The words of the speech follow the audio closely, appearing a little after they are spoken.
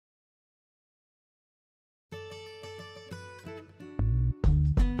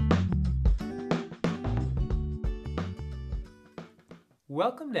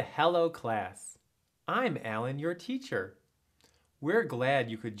Welcome to Hello Class. I'm Alan, your teacher. We're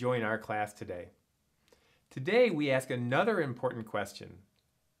glad you could join our class today. Today we ask another important question.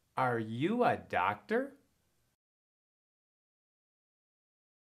 Are you a doctor?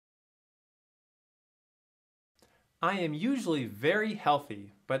 I am usually very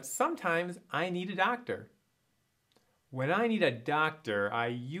healthy, but sometimes I need a doctor. When I need a doctor, I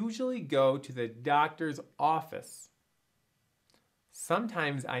usually go to the doctor's office.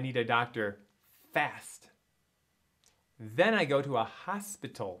 Sometimes I need a doctor fast. Then I go to a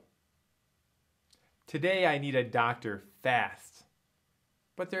hospital. Today I need a doctor fast,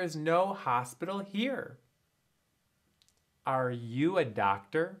 but there's no hospital here. Are you a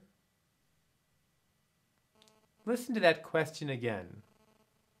doctor? Listen to that question again.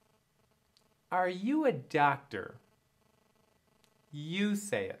 Are you a doctor? You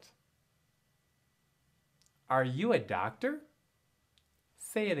say it. Are you a doctor?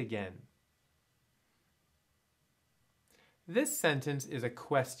 Say it again. This sentence is a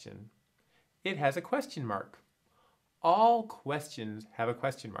question. It has a question mark. All questions have a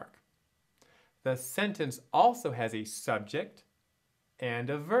question mark. The sentence also has a subject and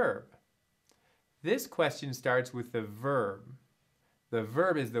a verb. This question starts with the verb. The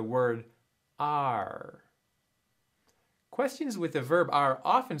verb is the word are. Questions with the verb are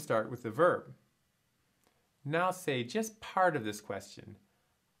often start with the verb. Now say just part of this question.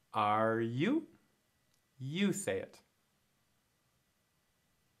 Are you? You say it.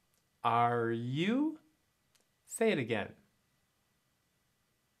 Are you? Say it again.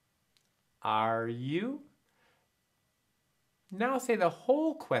 Are you? Now say the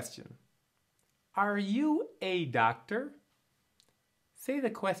whole question. Are you a doctor? Say the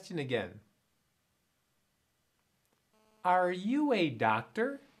question again. Are you a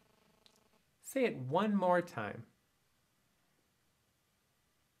doctor? Say it one more time.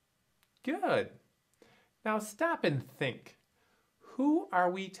 Good. Now stop and think. Who are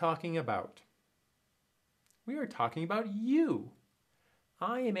we talking about? We are talking about you.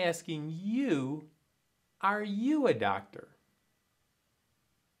 I am asking you, are you a doctor?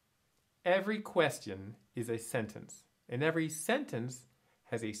 Every question is a sentence, and every sentence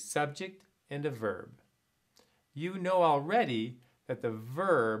has a subject and a verb. You know already that the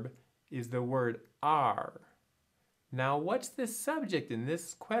verb is the word are. Now, what's the subject in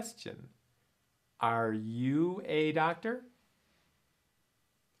this question? Are you a doctor?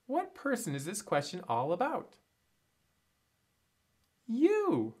 What person is this question all about?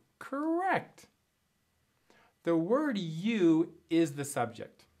 You. Correct. The word you is the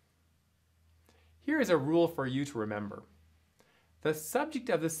subject. Here is a rule for you to remember. The subject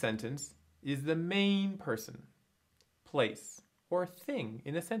of the sentence is the main person, place, or thing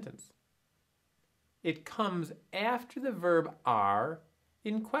in the sentence. It comes after the verb are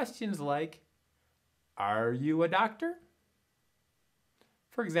in questions like, are you a doctor?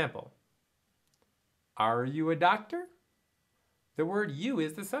 For example, are you a doctor? The word you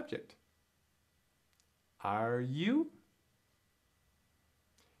is the subject. Are you?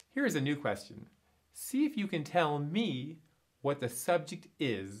 Here is a new question. See if you can tell me what the subject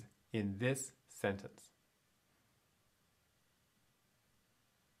is in this sentence.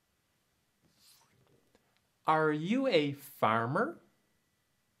 Are you a farmer?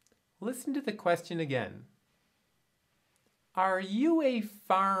 Listen to the question again. Are you a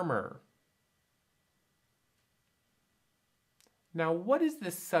farmer? Now, what is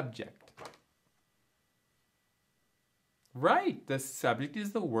the subject? Right, the subject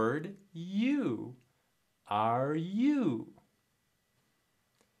is the word you. Are you?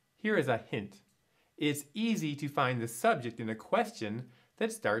 Here is a hint. It's easy to find the subject in a question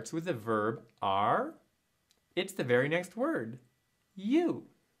that starts with the verb are. It's the very next word, you.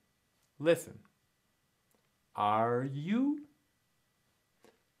 Listen. Are you?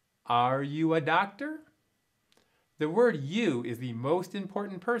 Are you a doctor? The word you is the most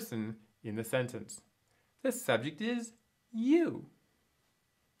important person in the sentence. The subject is you.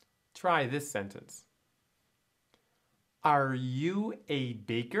 Try this sentence. Are you a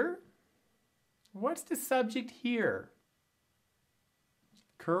baker? What's the subject here?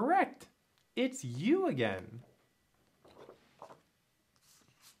 Correct. It's you again.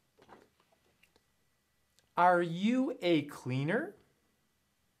 Are you a cleaner?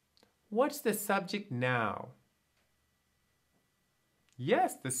 What's the subject now?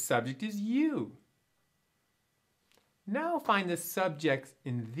 Yes, the subject is you. Now find the subjects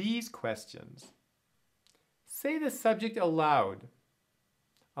in these questions. Say the subject aloud.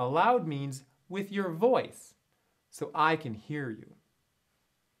 Aloud means with your voice, so I can hear you.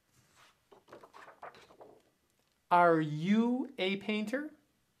 Are you a painter?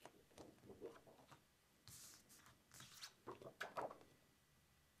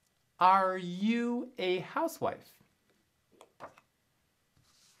 Are you a housewife?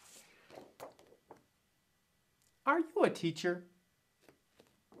 Are you a teacher?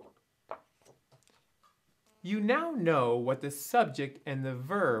 You now know what the subject and the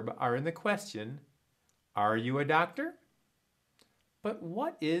verb are in the question, are you a doctor? But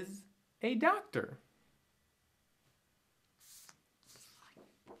what is a doctor?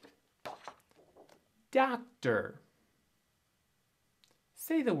 Doctor.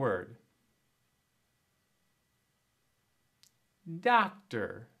 Say the word.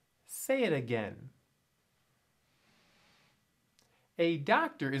 Doctor. Say it again. A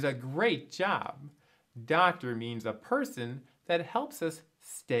doctor is a great job. Doctor means a person that helps us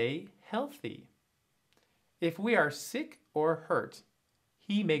stay healthy. If we are sick or hurt,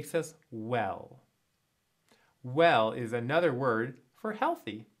 he makes us well. Well is another word for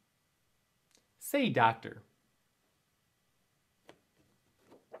healthy. Say doctor.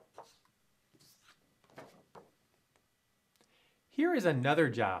 Here is another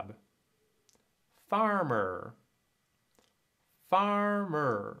job. Farmer.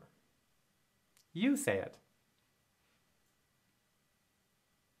 Farmer. You say it.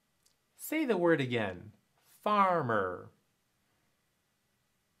 Say the word again. Farmer.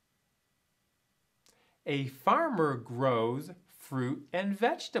 A farmer grows fruit and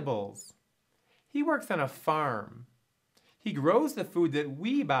vegetables. He works on a farm. He grows the food that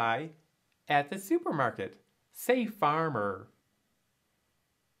we buy at the supermarket. Say farmer.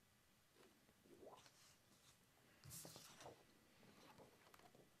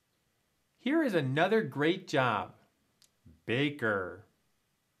 Here is another great job. Baker.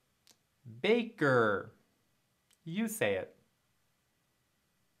 Baker. You say it.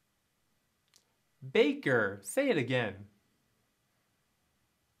 Baker. Say it again.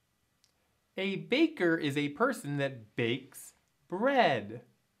 A baker is a person that bakes bread.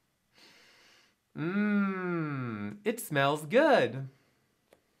 It smells good.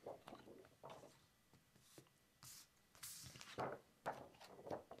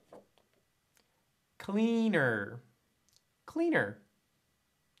 Cleaner. Cleaner.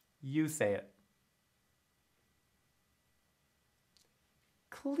 You say it.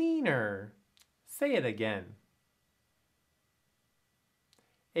 Cleaner. Say it again.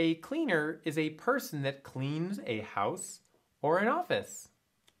 A cleaner is a person that cleans a house or an office.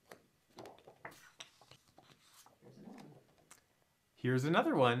 Here's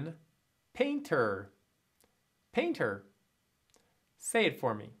another one. Painter. Painter. Say it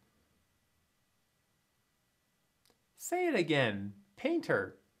for me. Say it again.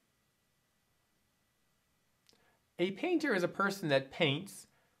 Painter. A painter is a person that paints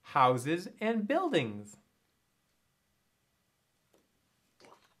houses and buildings.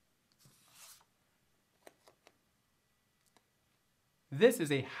 This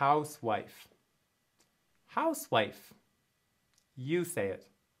is a housewife. Housewife. You say it.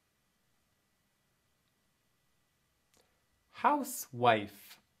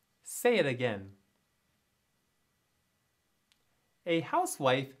 Housewife. Say it again. A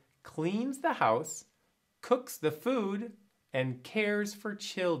housewife cleans the house, cooks the food, and cares for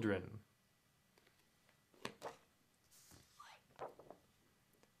children.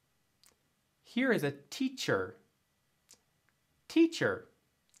 Here is a teacher. Teacher.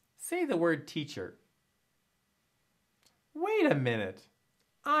 Say the word teacher. Wait a minute.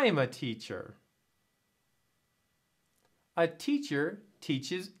 I'm a teacher. A teacher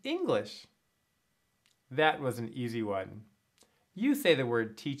teaches English. That was an easy one. You say the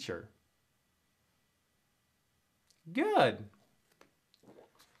word teacher. Good.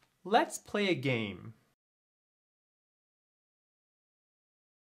 Let's play a game.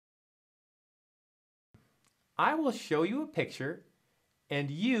 I will show you a picture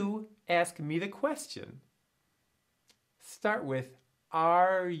and you ask me the question. Start with,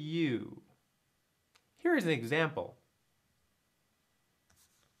 are you? Here is an example.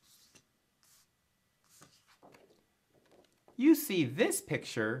 You see this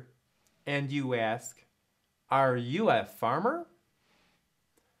picture and you ask, are you a farmer?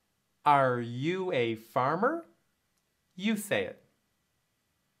 Are you a farmer? You say it.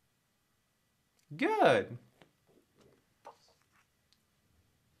 Good.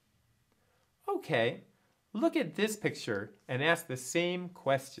 Okay, look at this picture and ask the same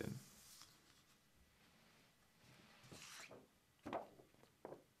question.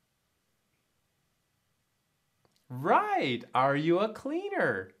 Right, are you a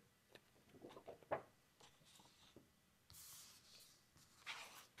cleaner?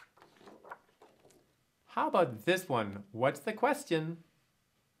 How about this one? What's the question?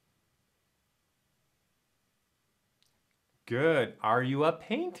 Good. Are you a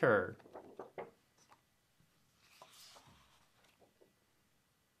painter?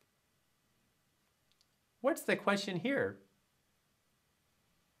 What's the question here?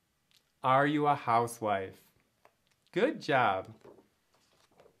 Are you a housewife? Good job.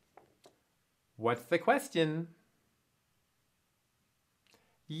 What's the question?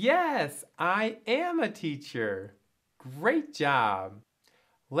 Yes, I am a teacher. Great job.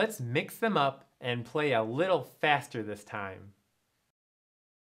 Let's mix them up and play a little faster this time.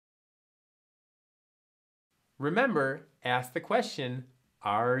 Remember, ask the question,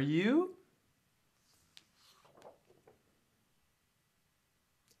 are you?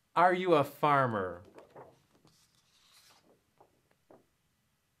 Are you a farmer?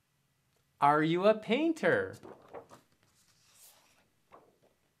 Are you a painter?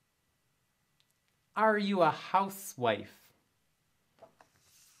 Are you a housewife?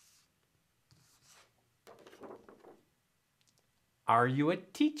 Are you a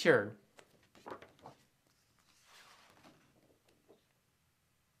teacher?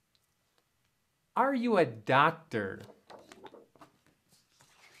 Are you a doctor?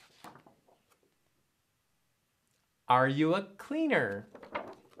 Are you a cleaner?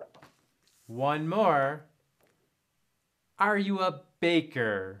 One more. Are you a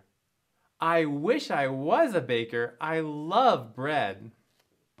baker? I wish I was a baker. I love bread.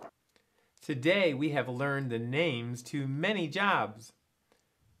 Today we have learned the names to many jobs.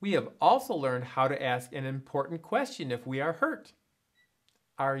 We have also learned how to ask an important question if we are hurt.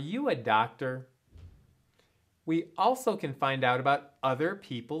 Are you a doctor? We also can find out about other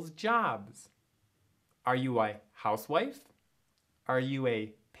people's jobs. Are you a housewife? Are you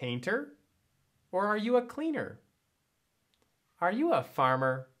a painter? Or are you a cleaner? Are you a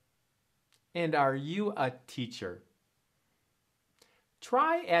farmer? And are you a teacher?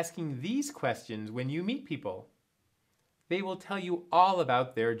 Try asking these questions when you meet people. They will tell you all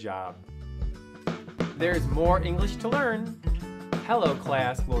about their job. There's more English to learn. Hello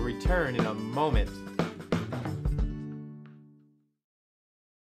Class will return in a moment.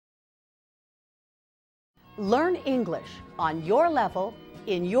 Learn English on your level,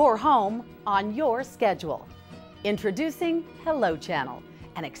 in your home, on your schedule. Introducing Hello Channel,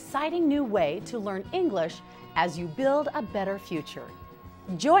 an exciting new way to learn English as you build a better future.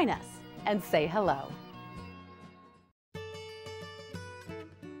 Join us and say hello.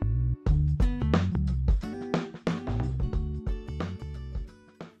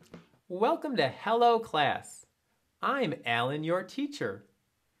 Welcome to Hello Class. I'm Alan, your teacher.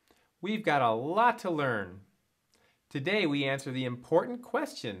 We've got a lot to learn. Today we answer the important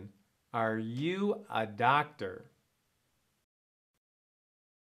question, are you a doctor?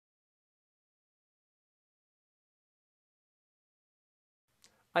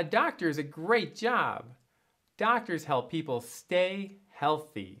 A doctor is a great job. Doctors help people stay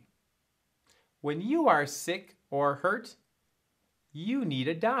healthy. When you are sick or hurt, you need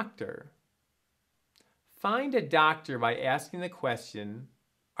a doctor. Find a doctor by asking the question,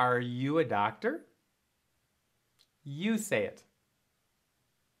 are you a doctor? You say it.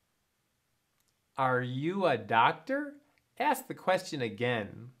 Are you a doctor? Ask the question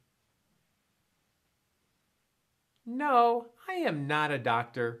again. No, I am not a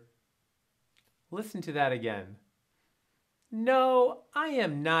doctor. Listen to that again. No, I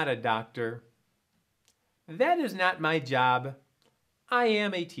am not a doctor. That is not my job. I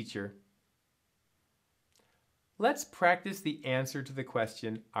am a teacher. Let's practice the answer to the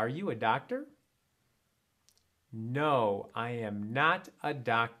question, are you a doctor? No, I am not a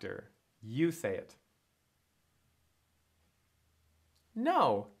doctor. You say it.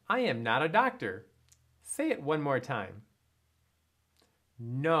 No, I am not a doctor. Say it one more time.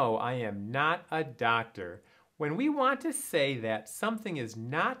 No, I am not a doctor. When we want to say that something is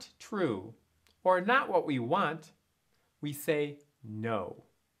not true or not what we want, we say no.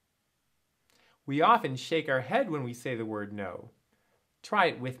 We often shake our head when we say the word no. Try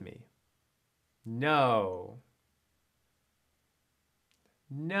it with me. No.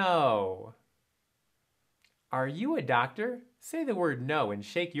 No. Are you a doctor? Say the word no and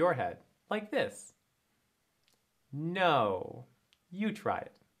shake your head, like this. No. You try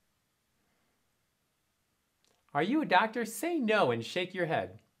it. Are you a doctor? Say no and shake your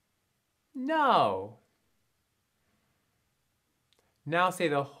head. No. Now say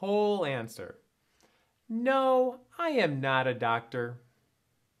the whole answer. No, I am not a doctor.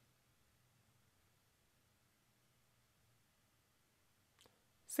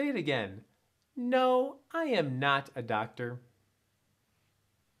 Say it again. No, I am not a doctor.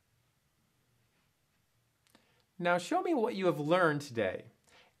 Now show me what you have learned today.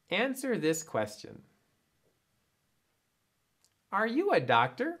 Answer this question. Are you a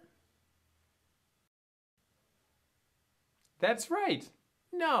doctor? That's right.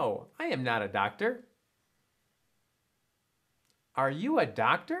 No, I am not a doctor. Are you a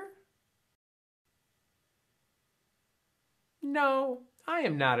doctor? No, I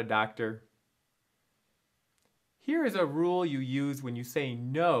am not a doctor. Here is a rule you use when you say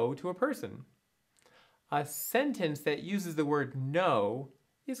no to a person. A sentence that uses the word no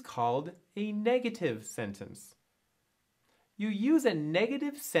is called a negative sentence. You use a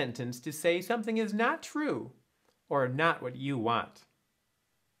negative sentence to say something is not true or not what you want.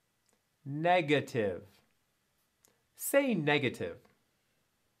 Negative. Say negative.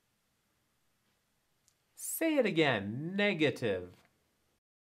 Say it again, negative.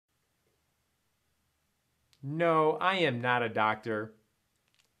 No, I am not a doctor.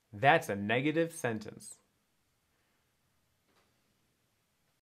 That's a negative sentence.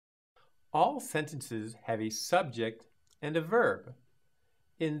 All sentences have a subject and a verb.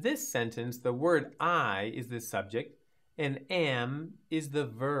 In this sentence, the word I is the subject and am is the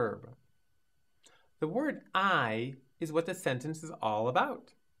verb. The word I is what the sentence is all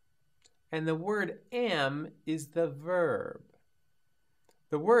about. And the word am is the verb.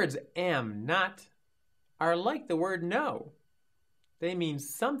 The words am not are like the word no. They mean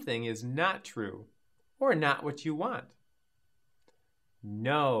something is not true or not what you want.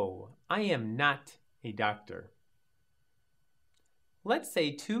 No, I am not a doctor. Let's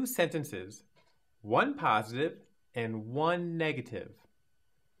say two sentences, one positive and one negative.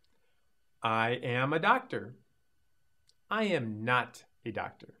 I am a doctor. I am not a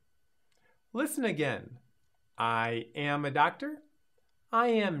doctor. Listen again. I am a doctor. I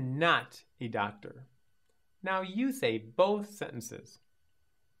am not a doctor. Now you say both sentences.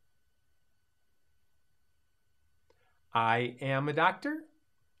 I am a doctor.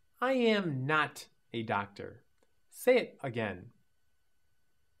 I am not a doctor. Say it again.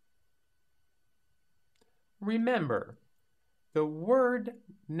 Remember, the word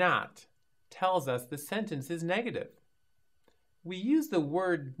not tells us the sentence is negative. We use the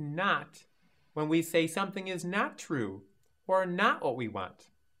word not when we say something is not true or not what we want.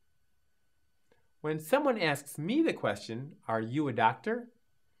 When someone asks me the question, are you a doctor?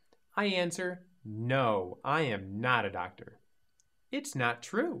 I answer, no, I am not a doctor. It's not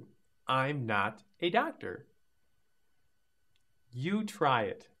true. I'm not a doctor. You try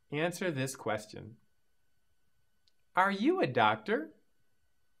it. Answer this question. Are you a doctor?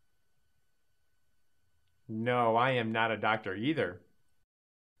 No, I am not a doctor either.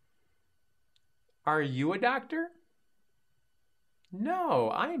 Are you a doctor? No,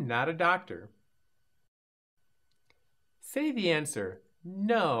 I am not a doctor. Say the answer,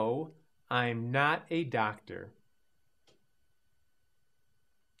 no, I'm not a doctor.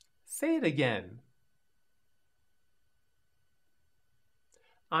 Say it again.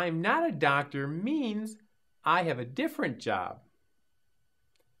 I'm not a doctor means I have a different job.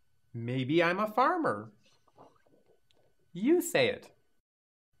 Maybe I'm a farmer. You say it.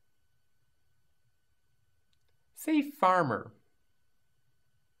 Say farmer.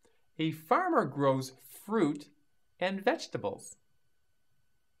 A farmer grows fruit and vegetables.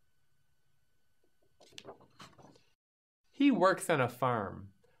 He works on a farm.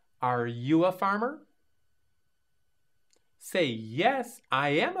 Are you a farmer? Say, yes, I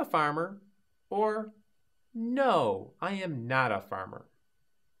am a farmer, or no, I am not a farmer.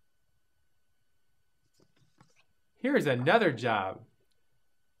 Here's another job.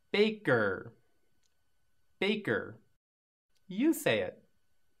 Baker. Baker. You say it.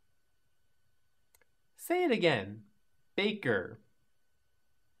 Say it again. Baker.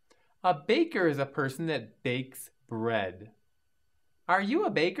 A baker is a person that bakes bread. Are you a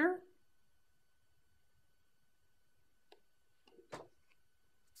baker?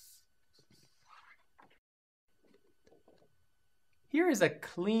 Here is a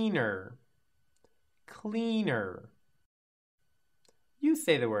cleaner. Cleaner. You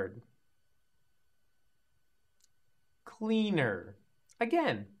say the word. Cleaner.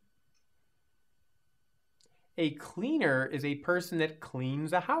 Again. A cleaner is a person that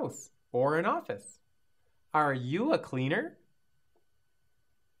cleans a house or an office. Are you a cleaner?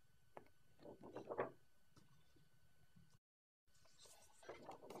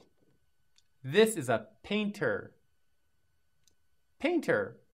 This is a painter.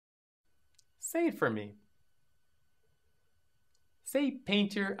 Painter. Say it for me. Say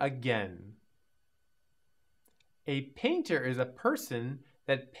painter again. A painter is a person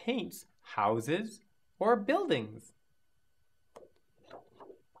that paints houses or buildings.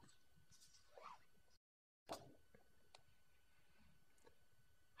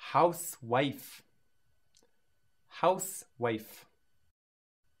 Housewife. Housewife.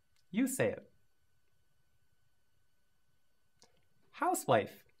 You say it.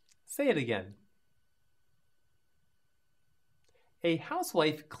 Housewife. Say it again. A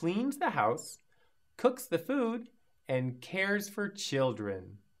housewife cleans the house, cooks the food, and cares for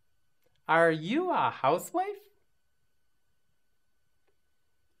children. Are you a housewife?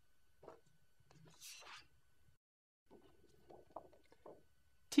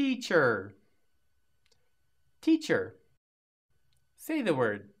 Teacher. Teacher. Say the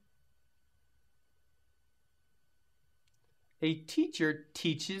word. A teacher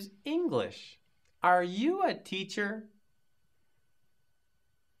teaches English. Are you a teacher?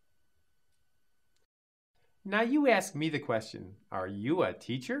 Now you ask me the question, are you a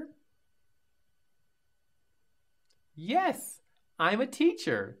teacher? Yes, I'm a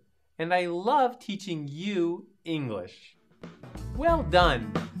teacher, and I love teaching you English. Well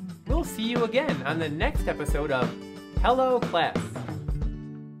done! We'll see you again on the next episode of Hello Class.